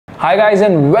Hi guys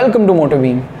and welcome to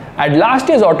MotorBeam. At last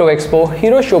year's Auto Expo,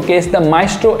 Hero showcased the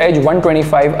Maestro Edge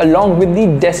 125 along with the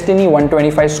Destiny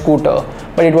 125 scooter.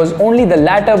 But it was only the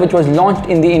latter which was launched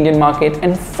in the Indian market,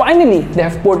 and finally they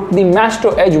have put the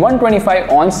Maestro Edge 125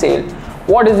 on sale.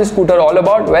 What is this scooter all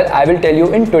about? Well, I will tell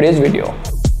you in today's video.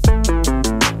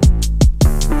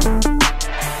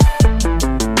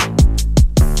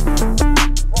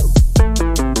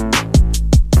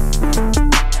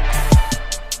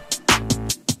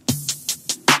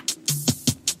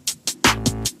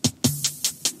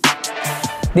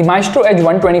 The Maestro Edge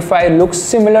 125 looks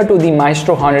similar to the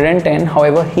Maestro 110,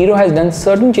 however Hero has done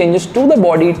certain changes to the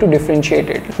body to differentiate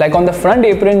it. Like on the front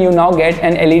apron you now get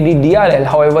an LED DRL,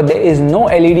 however there is no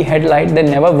LED headlight, there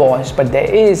never was, but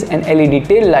there is an LED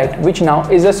tail light which now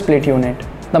is a split unit.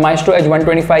 The Maestro Edge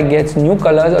 125 gets new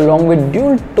colors along with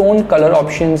dual tone color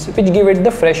options which give it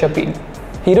the fresh appeal.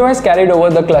 Hero has carried over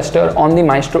the cluster on the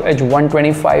Maestro Edge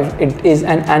 125. It is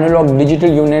an analog digital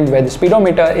unit where the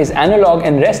speedometer is analog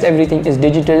and rest everything is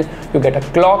digital. You get a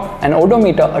clock, an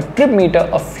odometer, a trip meter,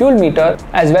 a fuel meter,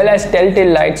 as well as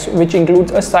telltale lights, which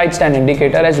includes a side stand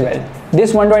indicator as well.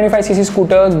 This 125cc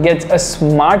scooter gets a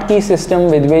smart key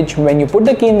system with which when you put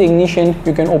the key in the ignition,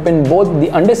 you can open both the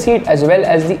underseat as well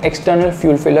as the external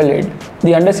fuel filler lid.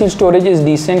 The underseat storage is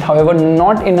decent, however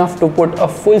not enough to put a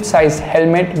full-size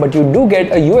helmet, but you do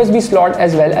get a USB slot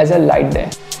as well as a light there.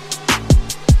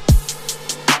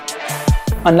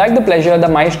 Unlike the Pleasure, the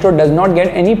Maestro does not get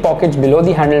any pockets below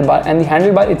the handlebar, and the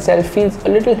handlebar itself feels a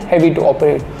little heavy to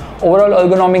operate. Overall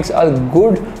ergonomics are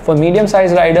good for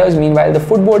medium-sized riders, meanwhile the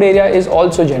footboard area is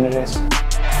also generous.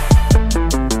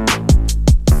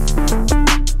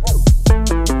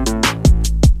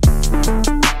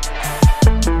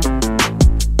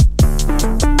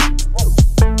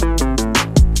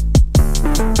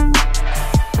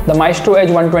 The Maestro Edge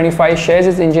 125 shares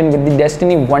its engine with the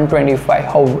Destiny 125.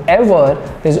 However,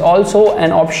 there is also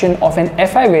an option of an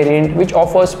FI variant which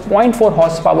offers 0.4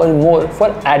 horsepower more for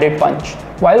added punch.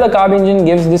 While the carb engine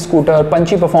gives this scooter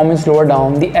punchy performance lower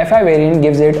down, the FI variant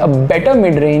gives it a better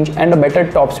mid-range and a better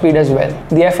top speed as well.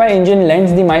 The FI engine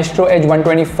lends the Maestro Edge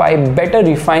 125 better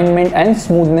refinement and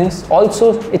smoothness.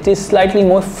 Also, it is slightly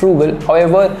more frugal.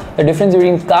 However, the difference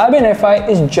between carb and FI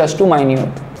is just too minute.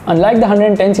 Unlike the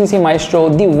 110cc Maestro,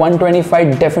 the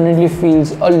 125 definitely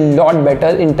feels a lot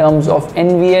better in terms of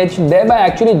NVH, thereby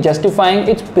actually justifying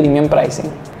its premium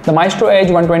pricing. The Maestro Edge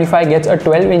 125 gets a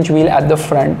 12-inch wheel at the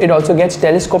front. It also gets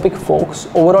telescopic forks.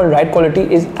 Overall ride quality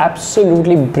is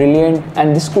absolutely brilliant,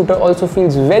 and this scooter also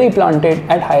feels very planted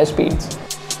at higher speeds.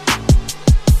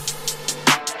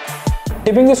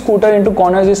 Tipping the scooter into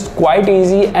corners is quite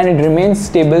easy and it remains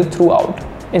stable throughout.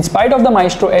 In spite of the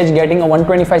Maestro Edge getting a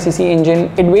 125cc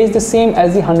engine, it weighs the same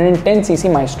as the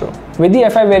 110cc Maestro. With the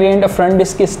FI variant, a front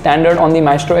disc is standard on the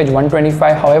Maestro Edge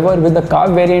 125. However, with the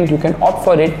carb variant, you can opt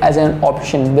for it as an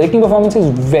option. Braking performance is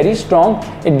very strong.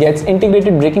 It gets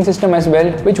integrated braking system as well,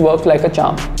 which works like a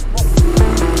charm.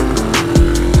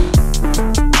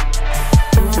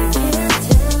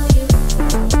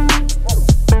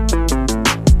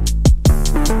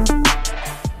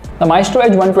 The Maestro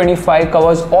Edge 125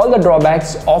 covers all the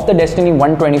drawbacks of the Destiny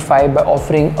 125 by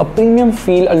offering a premium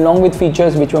feel along with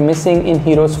features which were missing in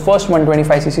Hero's first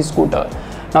 125cc scooter.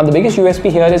 Now the biggest USP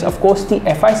here is of course the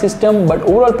FI system, but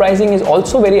overall pricing is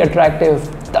also very attractive.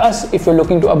 Thus, if you're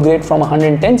looking to upgrade from a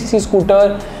 110cc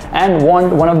scooter and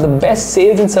want one of the best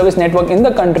sales and service network in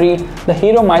the country, the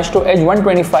Hero Maestro Edge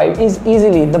 125 is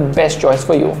easily the best choice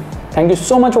for you. Thank you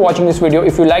so much for watching this video.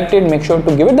 If you liked it, make sure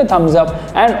to give it the thumbs up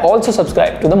and also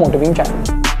subscribe to the MotorBeam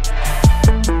channel.